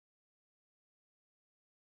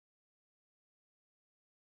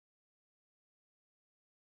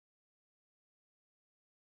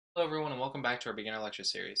Hello everyone and welcome back to our beginner lecture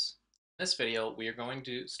series. In this video, we are going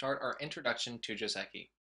to start our introduction to Joseki.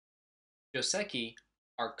 Joseki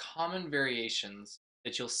are common variations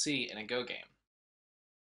that you'll see in a Go game.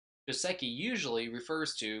 Joseki usually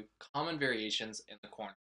refers to common variations in the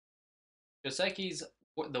corner.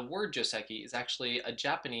 The word Joseki is actually a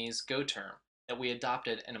Japanese Go term that we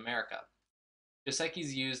adopted in America. Joseki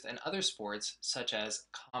is used in other sports such as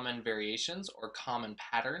common variations or common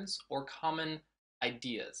patterns or common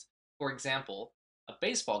ideas. For example, a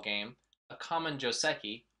baseball game, a common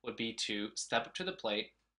Joseki would be to step up to the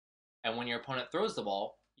plate, and when your opponent throws the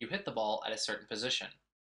ball, you hit the ball at a certain position.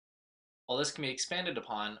 While this can be expanded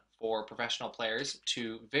upon for professional players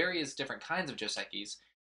to various different kinds of Josekis, it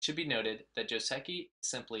should be noted that Joseki is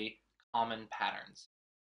simply common patterns.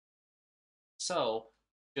 So,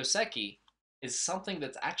 Joseki is something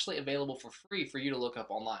that's actually available for free for you to look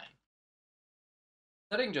up online.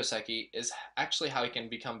 Studying Joseki is actually how you can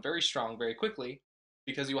become very strong very quickly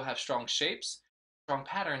because you will have strong shapes, strong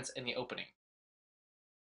patterns in the opening.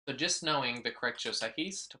 So just knowing the correct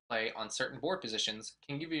Josekis to play on certain board positions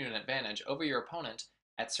can give you an advantage over your opponent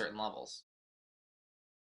at certain levels.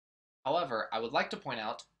 However, I would like to point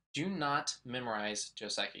out, do not memorize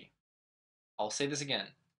Joseki. I'll say this again,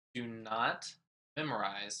 do not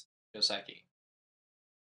memorize Joseki.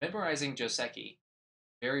 Memorizing Joseki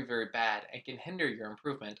very, very bad and can hinder your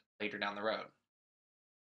improvement later down the road.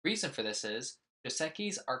 Reason for this is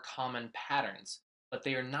Josekis are common patterns, but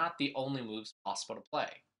they are not the only moves possible to play.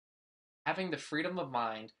 Having the freedom of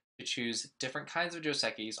mind to choose different kinds of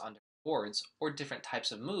Josekis on different boards or different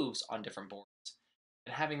types of moves on different boards,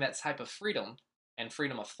 and having that type of freedom and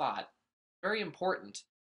freedom of thought, very important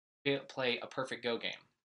to play a perfect Go game.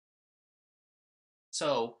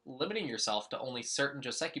 So, limiting yourself to only certain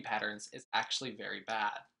Joseki patterns is actually very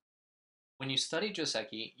bad. When you study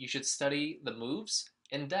Joseki, you should study the moves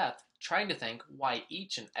in depth, trying to think why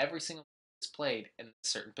each and every single move is played in a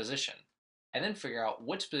certain position, and then figure out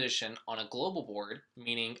which position on a global board,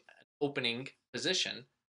 meaning an opening position,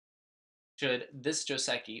 should this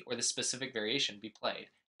Joseki or this specific variation be played,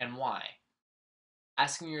 and why.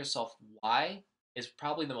 Asking yourself why is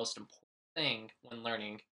probably the most important thing when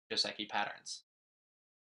learning Joseki patterns.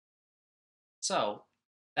 So,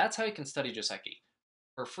 that's how you can study Joseki.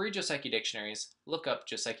 For free Joseki dictionaries, look up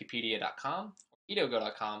josekipedia.com or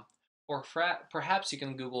edogo.com, or perhaps you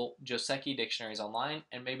can Google Joseki dictionaries online,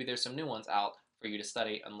 and maybe there's some new ones out for you to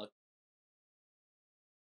study and look.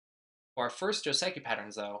 For our first Joseki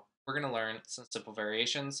patterns, though, we're going to learn some simple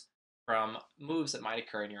variations from moves that might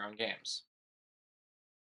occur in your own games.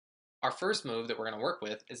 Our first move that we're going to work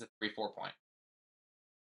with is a 3-4 point.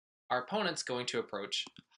 Our opponent's going to approach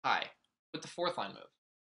high with the fourth line move.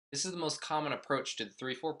 This is the most common approach to the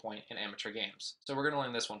 3-4 point in amateur games, so we're going to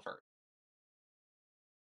learn this one first.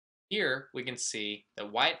 Here we can see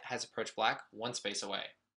that white has approached black one space away.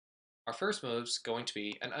 Our first move is going to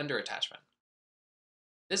be an under attachment.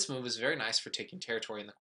 This move is very nice for taking territory in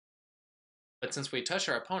the corner. But since we touch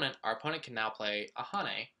our opponent can now play a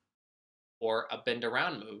hane, or a bend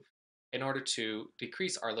around move, in order to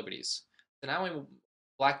decrease our liberties. So now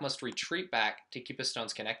black must retreat back to keep his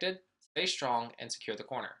stones connected, stay strong, and secure the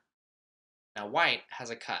corner. Now white has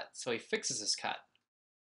a cut, so he fixes his cut.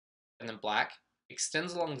 And then black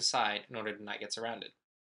extends along the side in order to not get surrounded.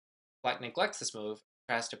 Black neglects this move,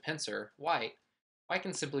 tries to pincer white. White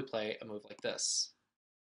can simply play a move like this.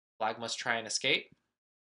 Black must try and escape.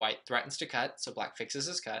 White threatens to cut, so black fixes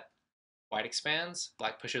his cut. White expands,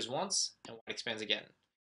 black pushes once, and white expands again.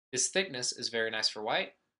 This thickness is very nice for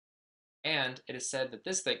white, and it is said that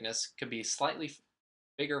this thickness could be slightly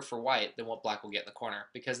bigger for white than what black will get in the corner,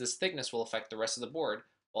 because this thickness will affect the rest of the board,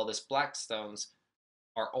 while this black stones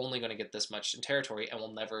are only going to get this much in territory and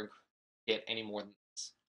will never get any more than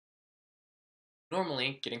this.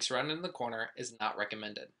 Normally, getting surrounded in the corner is not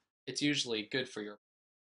recommended. It's usually good for your.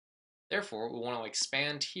 Therefore, we want to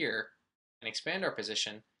expand here and expand our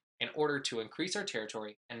position in order to increase our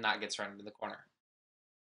territory and not get surrounded in the corner.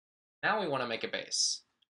 Now we want to make a base.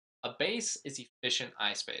 A base is efficient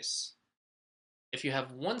eye space. If you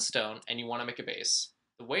have one stone and you want to make a base,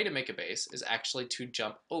 the way to make a base is actually to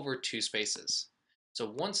jump over two spaces. So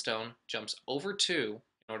one stone jumps over two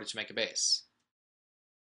in order to make a base.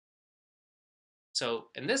 So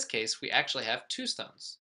in this case, we actually have two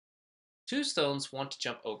stones. Two stones want to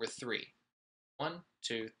jump over three. 1,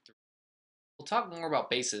 2, 3. We'll talk more about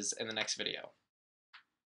bases in the next video.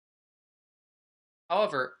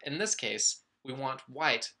 However, in this case, we want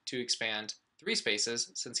white to expand 3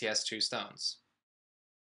 spaces since he has 2 stones.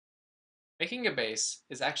 Making a base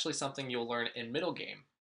is actually something you'll learn in middle game,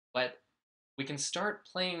 but we can start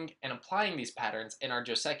playing and applying these patterns in our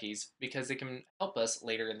Josekis because they can help us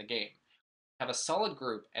later in the game. Have a solid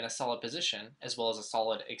group and a solid position, as well as a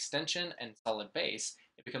solid extension and solid base,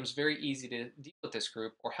 it becomes very easy to deal with this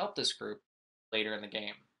group or help this group later in the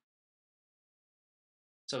game.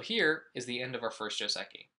 So here is the end of our first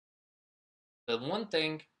Joseki. The one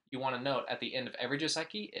thing you want to note at the end of every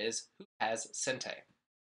Joseki is who has Sente.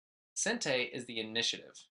 Sente is the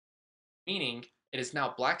initiative, meaning it is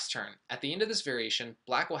now Black's turn. At the end of this variation,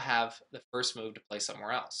 Black will have the first move to play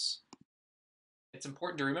somewhere else. It's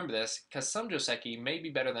important to remember this because some Joseki may be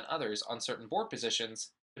better than others on certain board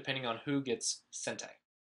positions depending on who gets Sente.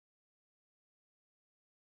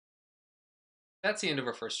 That's the end of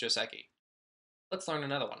our first Joseki. Let's learn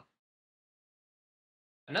another one.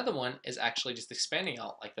 Another one is actually just expanding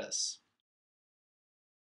out like this.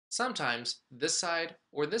 Sometimes this side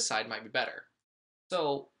or this side might be better.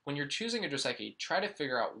 So when you're choosing a Joseki, try to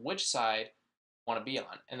figure out which side you want to be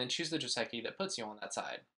on, and then choose the Joseki that puts you on that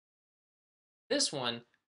side. This one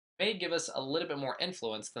may give us a little bit more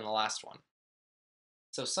influence than the last one.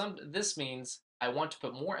 So this means I want to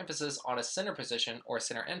put more emphasis on a center position or a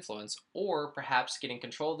center influence, or perhaps getting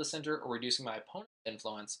control of the center or reducing my opponent's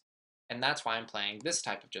influence, and that's why I'm playing this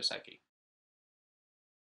type of Joseki.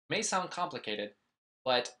 May sound complicated,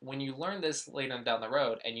 but when you learn this later down the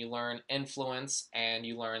road and you learn influence and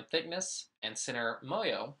you learn thickness and center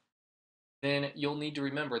moyo, then you'll need to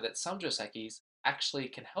remember that some Josekis actually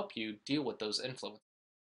can help you deal with those influences.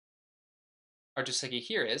 Our Joseki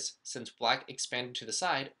here is, since Black expanded to the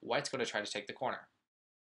side, White's going to try to take the corner.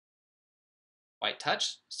 White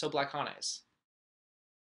touched, so Black hanes.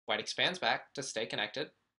 White expands back to stay connected.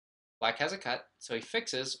 Black has a cut, so he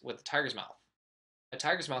fixes with the tiger's mouth. A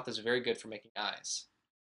tiger's mouth is very good for making eyes.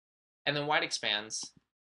 And then White expands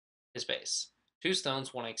his base. 2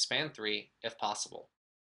 stones want to expand 3 if possible.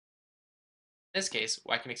 In this case,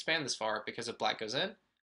 White can expand this far because if Black goes in,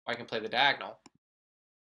 White can play the diagonal,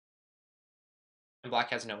 and Black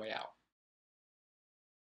has no way out.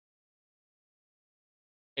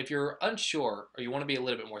 If you're unsure or you want to be a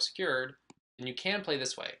little bit more secured, then you can play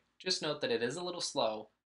this way. Just note that it is a little slow,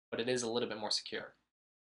 but it is a little bit more secure.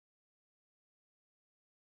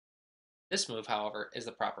 This move, however, is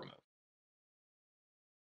the proper move.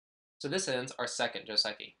 So this ends our second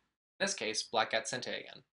Joseki. In this case, Black got Sente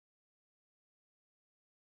again.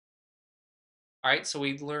 Alright, so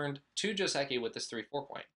we learned 2 Joseki with this 3-4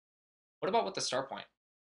 point. What about with the star point?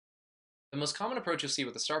 The most common approach you'll see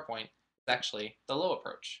with the star point is actually the low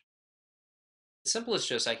approach. The simplest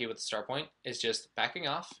Joseki with the star point is just backing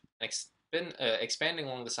off and expanding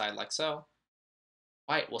along the side like so.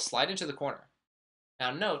 White will slide into the corner. Now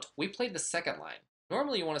note, we played the second line.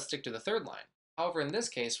 Normally you want to stick to the third line. However, in this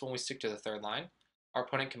case, when we stick to the third line, our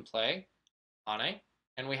opponent can play Ane,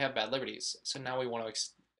 and we have bad liberties. So now we want to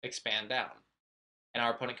expand down. And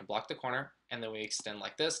our opponent can block the corner, and then we extend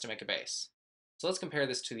like this to make a base. So let's compare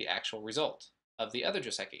this to the actual result of the other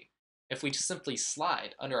Joseki. If we simply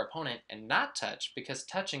slide under our opponent and not touch, because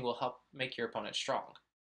touching will help make your opponent strong.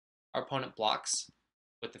 Our opponent blocks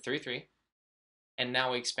with the 3-3, and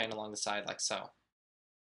now we expand along the side like so.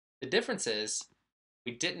 The difference is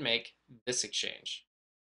we didn't make this exchange.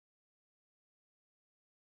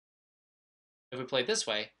 If we play this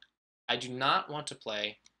way, I do not want to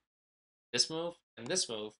play this move,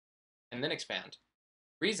 and then expand.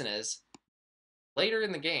 Reason is, later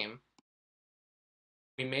in the game,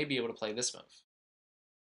 we may be able to play this move.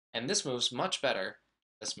 And this move's much better than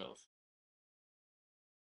this move.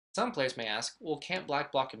 Some players may ask, well, can't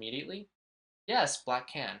Black block immediately? Yes, Black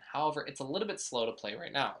can. However, it's a little bit slow to play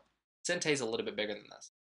right now. Sente's a little bit bigger than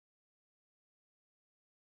this.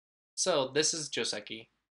 So this is Joseki,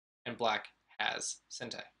 and Black has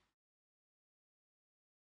Sente.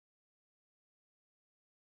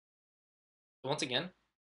 So once again,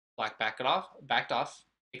 Black backed off,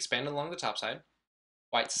 expanded along the top side.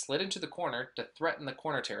 White slid into the corner to threaten the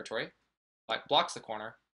corner territory. Black blocks the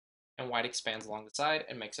corner, and White expands along the side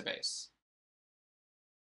and makes a base.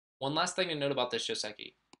 One last thing to note about this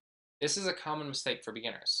Joseki. This is a common mistake for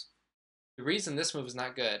beginners. The reason this move is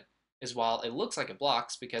not good is while it looks like it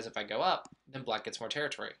blocks, because if I go up, then Black gets more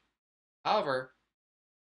territory. However,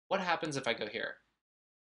 what happens if I go here?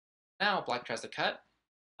 Now Black tries to cut.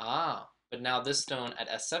 But now this stone at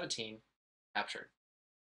S17 captured.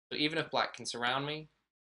 So even if Black can surround me,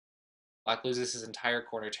 Black loses his entire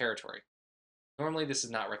corner territory. Normally this is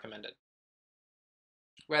not recommended.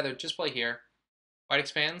 Rather, just play here. White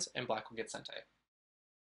expands, and Black will get Sente.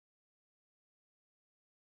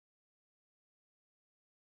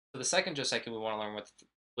 So the second Joseki we want to learn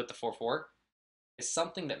with the 4-4 is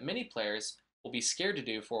something that many players will be scared to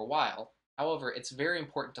do for a while, However, it's very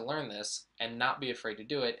important to learn this and not be afraid to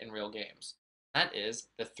do it in real games. That is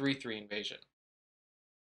the 3-3 invasion.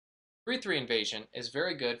 3-3 invasion is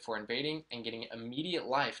very good for invading and getting immediate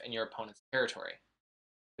life in your opponent's territory.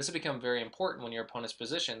 This will become very important when your opponent's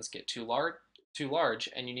positions get too large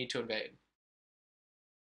and you need to invade.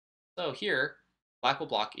 So here, black will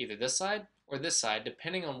block either this side or this side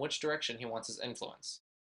depending on which direction he wants his influence.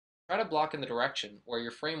 Try to block in the direction where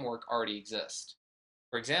your framework already exists.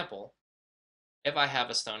 For example, if I have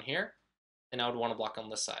a stone here, then I would want to block on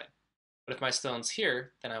this side. But if my stone's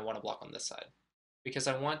here, then I want to block on this side, because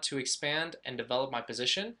I want to expand and develop my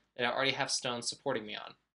position that I already have stones supporting me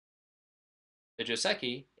on. The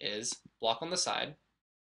Joseki is block on the side,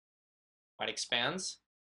 white expands,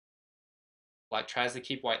 black tries to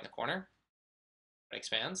keep white in the corner, white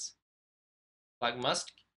expands, black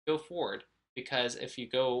must go forward, because if you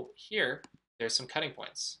go here, there's some cutting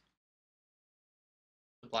points.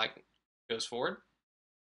 The black goes forward,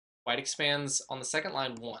 white expands on the second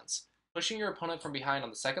line once. Pushing your opponent from behind on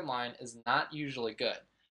the second line is not usually good.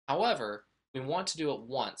 However, we want to do it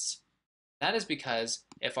once. That is because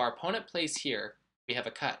if our opponent plays here, we have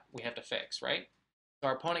a cut we have to fix, right? So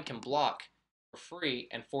our opponent can block for free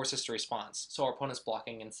and force us to respond. So our opponent's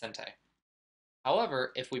blocking in Sente.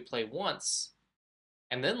 However, if we play once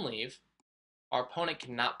and then leave, our opponent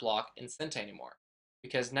cannot block in Sente anymore,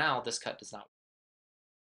 because now this cut does not work.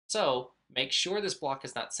 So make sure this block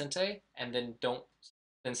is not Sente, and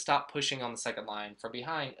then stop pushing on the second line from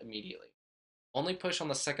behind immediately. Only push on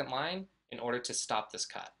the second line in order to stop this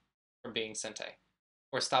cut from being Sente,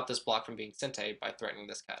 or stop this block from being Sente by threatening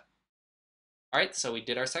this cut. Alright, so we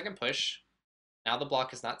did our second push. Now the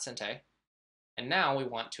block is not Sente, and now we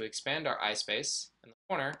want to expand our eye space in the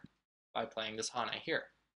corner by playing this Hana here.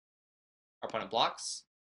 Our opponent blocks,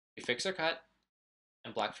 we fix our cut,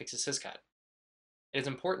 and black fixes his cut. It is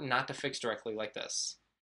important not to fix directly like this.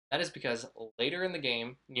 That is because later in the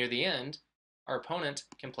game, near the end, our opponent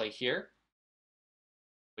can play here,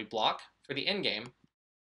 we block for the end game,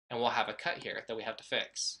 and we'll have a cut here that we have to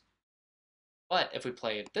fix. But if we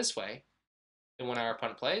play it this way, then when our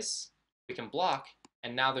opponent plays, we can block,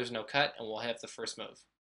 and now there's no cut, and we'll have the first move.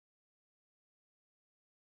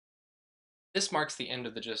 This marks the end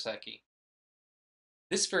of the Joseki.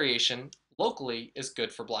 This variation locally is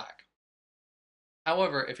good for black.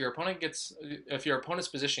 However, if your opponent's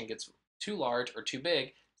position gets too large or too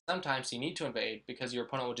big, sometimes you need to invade because your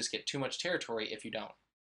opponent will just get too much territory if you don't.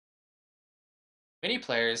 Many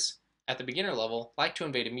players at the beginner level like to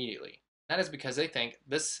invade immediately. That is because they think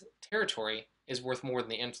this territory is worth more than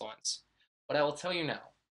the influence. But I will tell you now,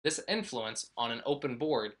 this influence on an open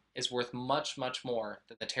board is worth much, much more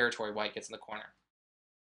than the territory white gets in the corner.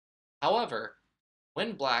 However,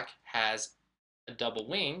 when black has a double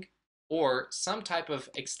wing, or some type of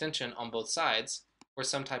extension on both sides, or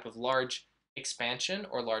some type of large expansion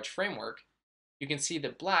or large framework, you can see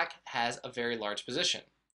that black has a very large position.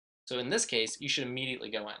 So in this case, you should immediately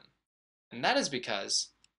go in. And that is because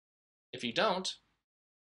if you don't,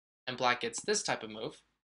 and black gets this type of move,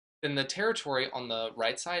 then the territory on the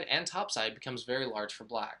right side and top side becomes very large for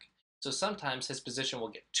black. So sometimes his position will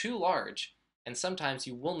get too large, and sometimes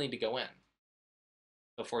you will need to go in.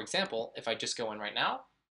 So for example, if I just go in right now,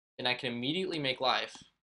 then I can immediately make life.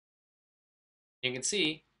 You can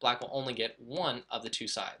see black will only get one of the two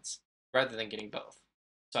sides, rather than getting both.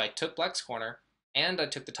 So I took black's corner, and I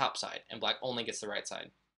took the top side, and black only gets the right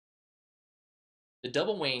side. The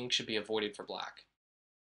double wing should be avoided for black,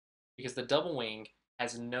 because the double wing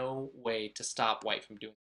has no way to stop white from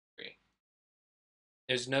doing 3.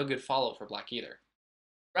 There's no good follow for black either.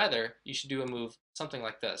 Rather, you should do a move something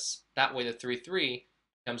like this. That way the 3-3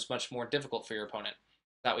 becomes much more difficult for your opponent.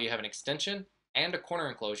 That way you have an extension and a corner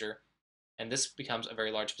enclosure, and this becomes a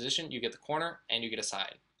very large position. You get the corner and you get a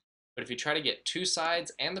side. But if you try to get two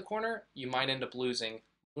sides and the corner, you might end up losing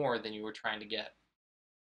more than you were trying to get.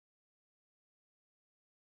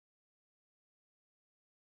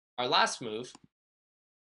 Our last move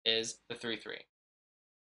is the 3-3.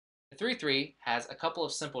 The 3-3 has a couple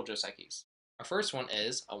of simple Josekis. Our first one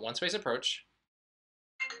is a one-space approach,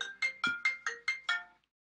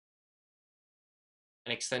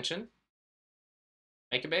 an extension,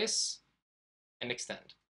 make a base, and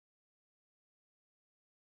extend.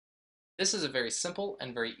 This is a very simple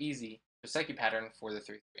and very easy Joseki pattern for the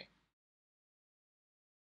 3-3.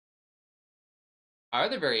 Our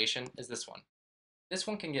other variation is this one. This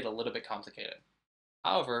one can get a little bit complicated.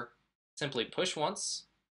 However, simply push once,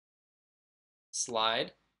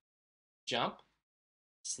 slide, jump,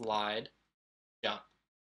 slide, jump.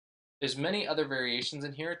 There's many other variations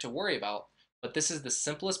in here to worry about, but this is the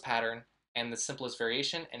simplest pattern and the simplest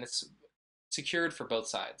variation, and it's secured for both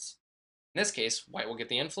sides. In this case, white will get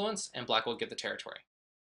the influence and black will get the territory.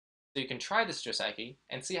 So you can try this Joseki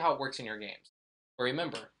and see how it works in your games. But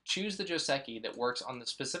remember, choose the Joseki that works on the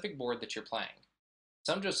specific board that you're playing.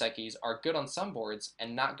 Some Josekis are good on some boards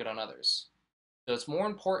and not good on others. So it's more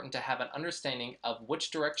important to have an understanding of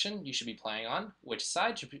which direction you should be playing on, which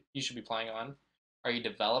side you should be playing on, are you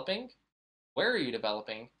developing, where are you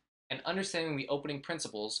developing, and understanding the opening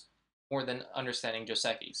principles more than understanding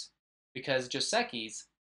Josekis. Because Josekis,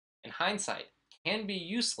 in hindsight, can be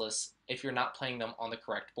useless if you're not playing them on the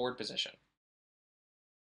correct board position.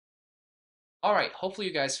 Alright, hopefully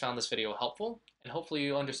you guys found this video helpful, and hopefully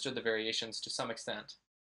you understood the variations to some extent.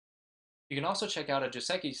 You can also check out a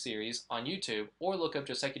Joseki series on YouTube or look up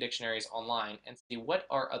Joseki dictionaries online and see what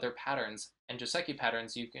are other patterns and Joseki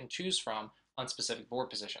patterns you can choose from on specific board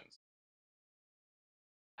positions.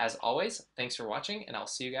 As always, thanks for watching, and I'll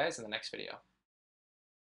see you guys in the next video.